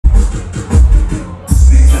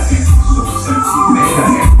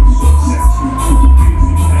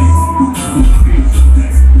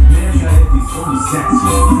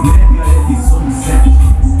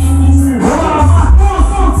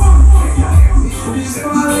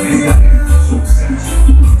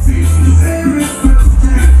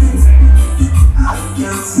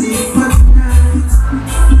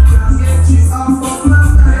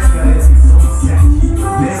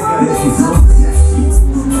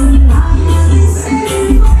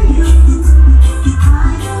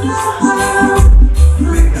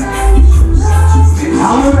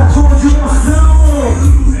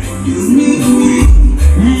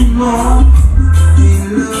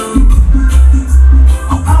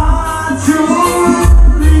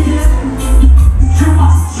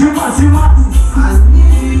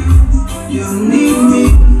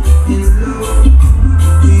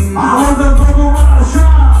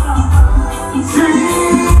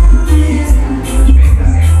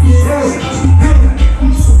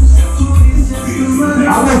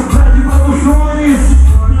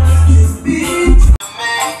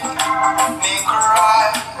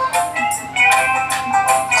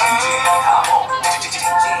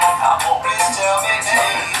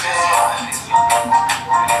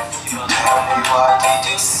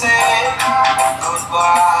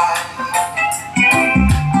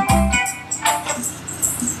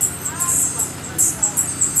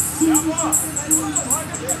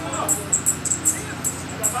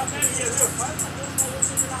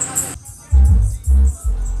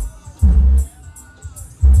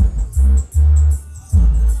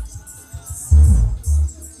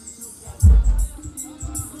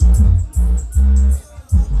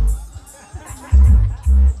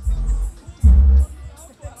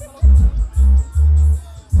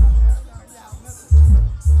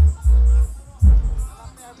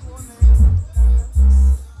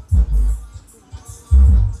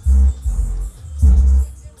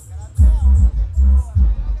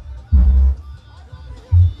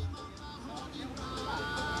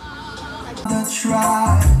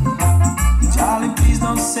Try, darling, please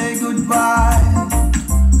don't say goodbye.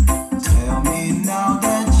 Tell me now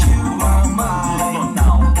that you are mine.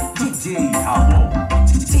 DJ Raimundo,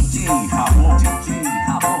 DJ Raimundo, DJ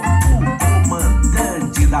Raimundo, o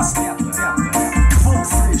comandante das pedras.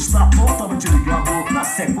 Você está totalmente ligado na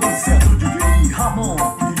sequência do DJ Raimundo.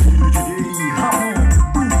 DJ Raimundo,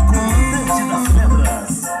 o comandante das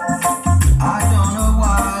pedras. I don't know why.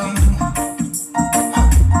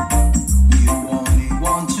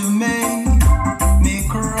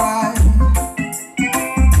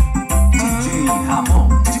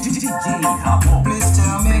 Please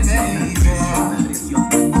tell me, baby.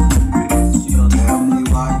 Tell me,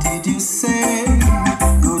 why did you say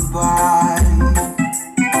goodbye?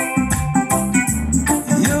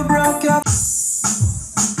 You broke up.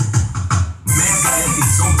 Mega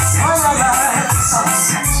F.Som 7. F.Som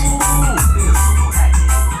 7. O peso do reggae.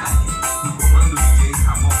 No comando DJ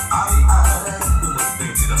Raimundo,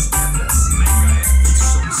 comandante das pedras. Mega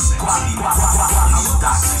F.Som 7. Qualidade.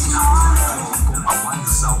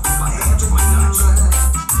 Mais alto padrão de qualidade.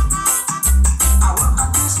 I woke up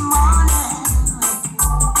this morning,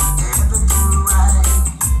 everything right.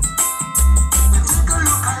 I take a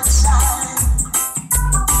look outside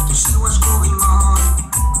to see what's going on.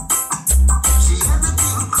 See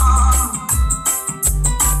everything calm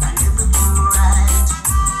and everything right.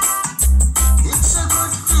 It's a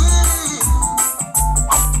good feeling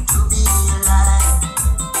to be alive.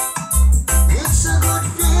 It's a good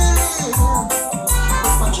feeling.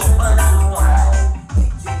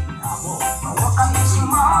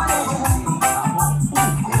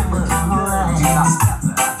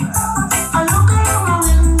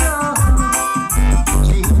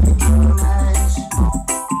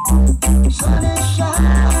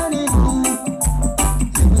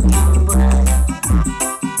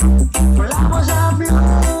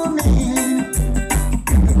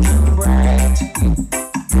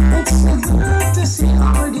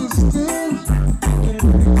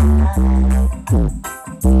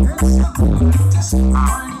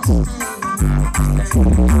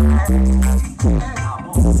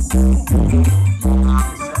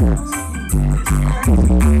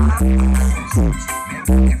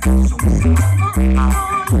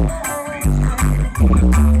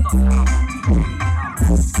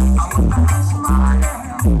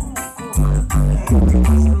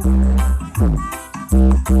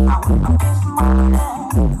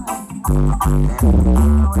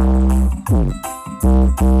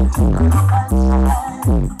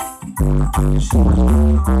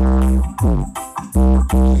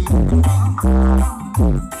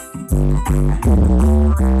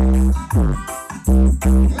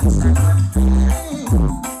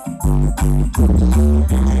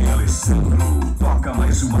 Toca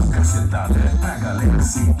mais uma cacetada pra galera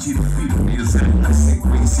sentir firmeza na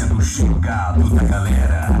sequência do chegado da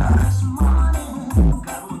galera.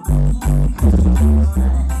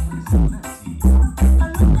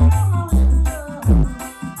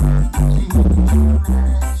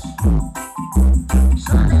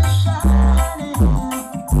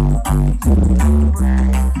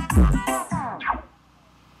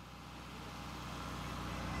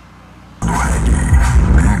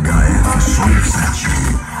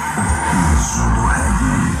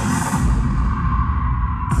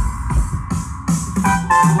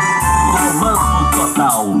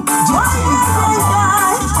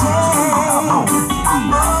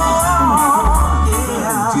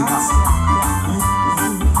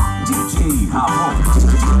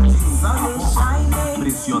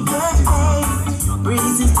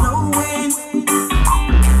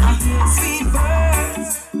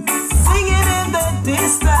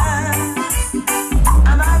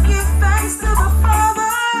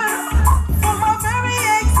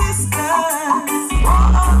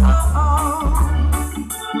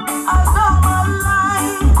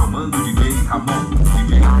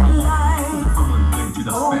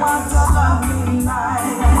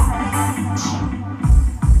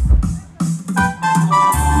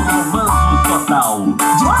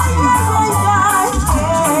 Tradicional.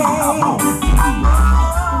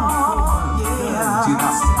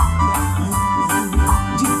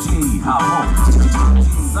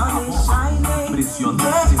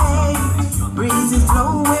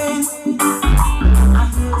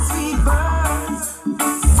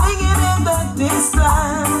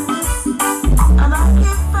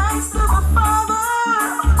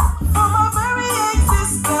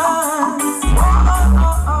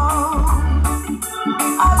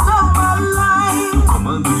 No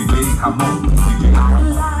comando DJ Raimundo, DJ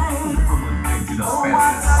Raimundo, o comandante das pedras.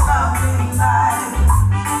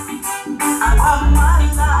 I love my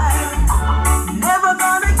life, never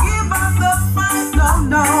gonna give up the fight, no,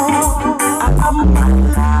 no. I love my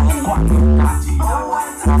life, oh,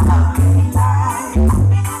 what a lovely life.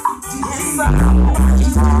 Yes, I love my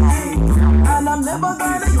life, and I'm never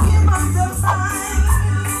gonna give up the fight.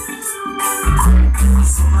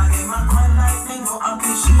 Somebody in my mind like they go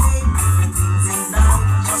appreciate the things ain't down,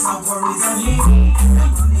 just our worries and hate. They're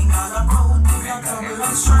running out of road, they got trouble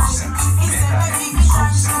and strife. Instead of giving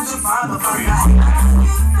thanks to the Father for life,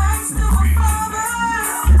 give thanks to the Father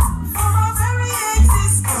for our very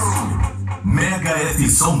existence. Mega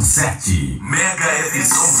F.Som 7. Mega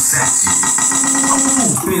F.Som 7. O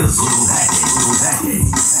peso do reggae.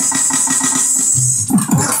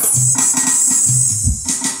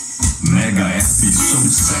 Mega F.Som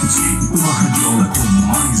 7. Uma radiola com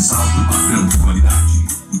mais alto padrão de qualidade.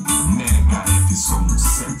 Mega F.Som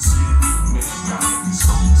 7. Mega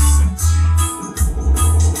F.Som 7.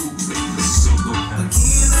 The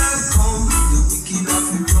killer come, the wicked have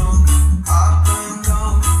to run, up and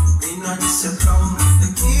down, in a discipline. The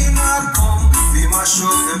killer come, we mash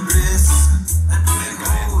up the place, and we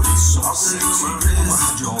go, F.Som 7. Uma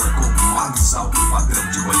radiola com mais alto padrão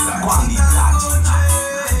de qualidade. Qualidade.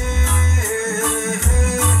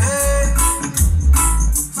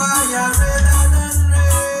 Fire redder than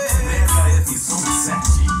red. Mega F.Som 7.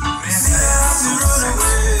 Mega F.Som 7.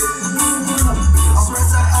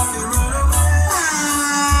 Oppressor have to run away.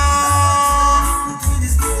 In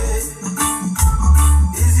this day,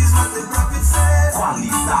 this is what the prophet said.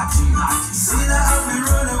 Qualidade. Sinner have to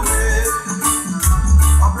run away.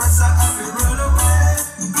 Oppressor have to run away.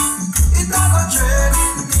 It not a trade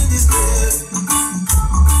in this day.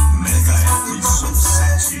 Mega F.Som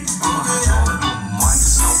 7. Uma radiola com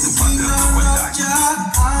mais alto padrão de qualidade.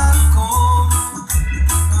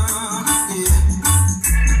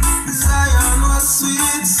 Zion was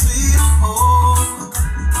sweet, sweet home.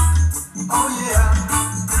 Oh yeah,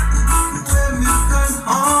 where milk and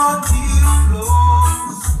honey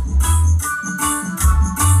flows,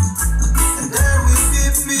 and there will be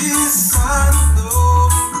peace and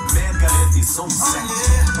love. Mega F.Som 7.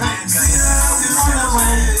 Mega F.Som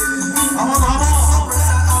 7. Vamos, vamos!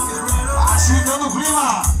 Agitando o clima!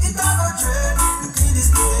 It never trade in this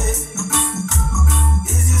day.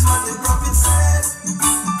 This is what the prophet said.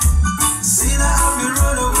 Sinner have to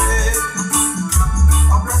run away.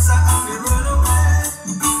 Oppressor have to run away.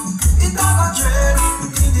 It never trade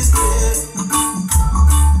in this day.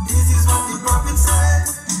 This is what the prophet said.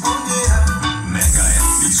 Oh yeah. Mega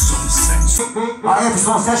F.Som 7. A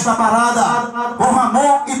F.Som 7 está parada com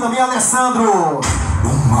Ramon e também Alessandro.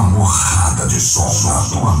 Uma morrada de som na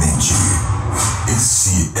tua mente.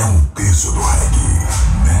 Esse é um peso do reggae.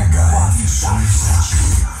 Mega F.Som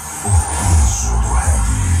 7. O peso do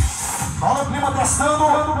reggae. Olha o clima testando,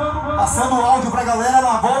 passando o áudio pra galera.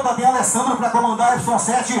 Na volta tem Alessandro pra comandar a F.Som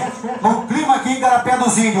 7 no clima aqui em Igarapé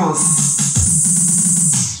dos Índios.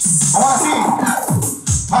 Vamos lá assim.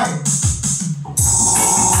 Vai.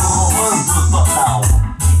 Comando total.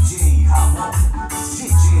 DJ Raimundo.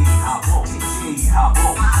 DJ Raimundo. DJ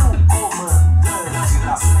Raimundo. O comandante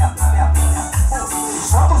das pedras.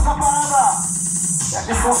 Vamos na parada.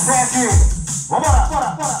 F.Som 7. Vambora.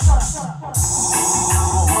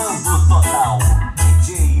 Comando total.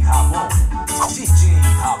 DJ Raimundo. DJ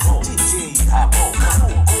Raimundo. DJ Raimundo.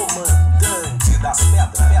 O comandante das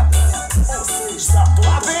pedras. Você está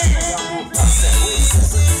todo bem. Na sequência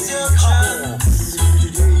do DJ Raimundo.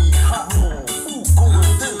 DJ Raimundo. O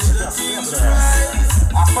comandante das pedras.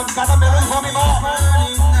 A pancada melhor vamos embora.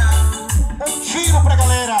 Um tiro pra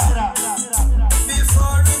galera.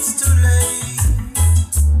 Before it's too late,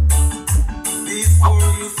 before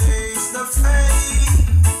you face the fate,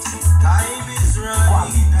 time is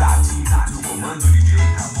running out. Qualidade do comando DJ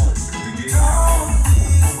Raimundo. DJ Raimundo.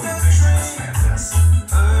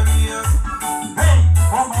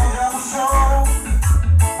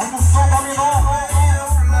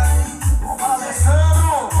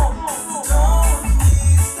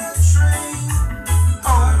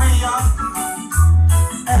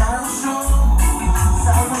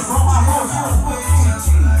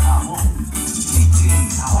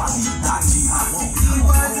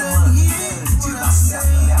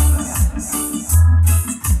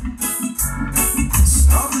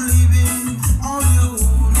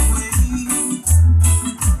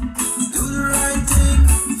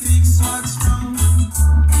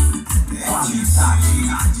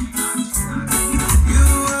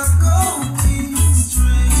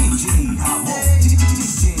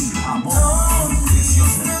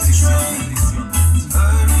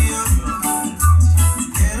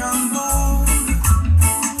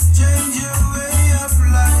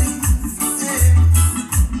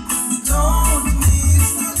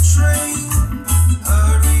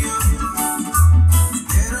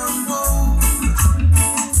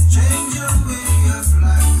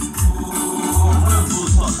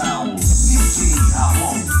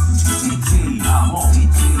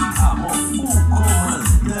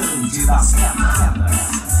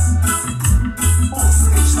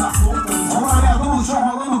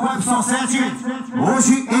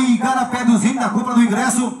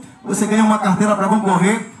 você ganha uma carteira para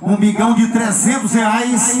concorrer, R$1 milhão de R$300.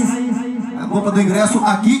 A compra do ingresso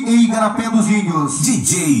aqui em Igarapé dos Índios.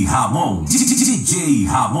 DJ Ramon,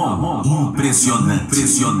 impressionante,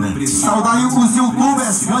 impressionante. Saudar aí os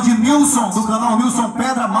youtubers, grande Nilson do canal Nilson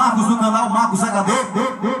Pedra, Marcos do canal Marcos HD,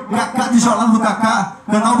 Cacá Tijolado do Cacá,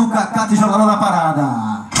 canal do Cacá Tijolado da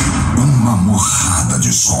Parada. Uma morrada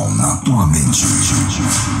de som na tua mente.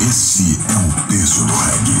 Esse é o peso do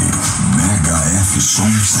reggae. Mega F.Som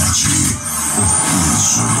 7. O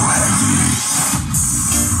peso do reggae.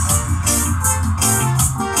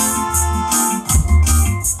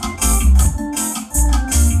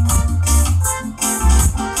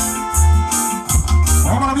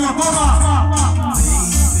 Vamos na minha turma!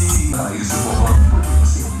 Para esse forró,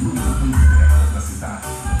 você nunca tem terras da cidade.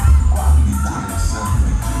 Quadro de direção.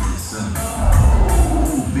 O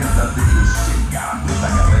verdadeiro chegado da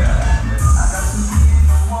galera.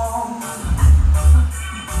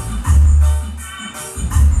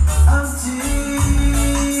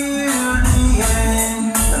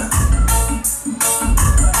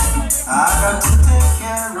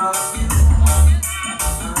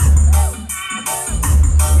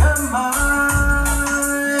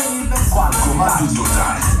 Quadro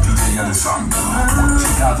total, DJ F.Som. O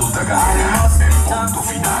chegado da galera é ponto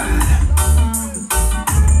final.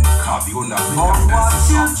 Radiola Mega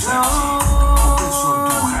F.Som 7. O peso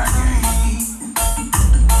do reggae.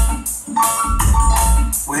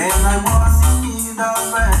 When I was in need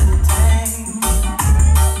of anything,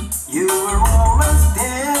 you were always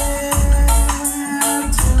there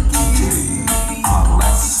to give me.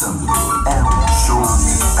 Alessandro é um show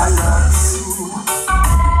de I love you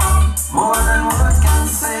more than words can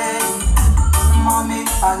say. Mommy,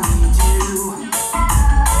 I need you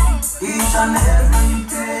each and every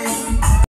day.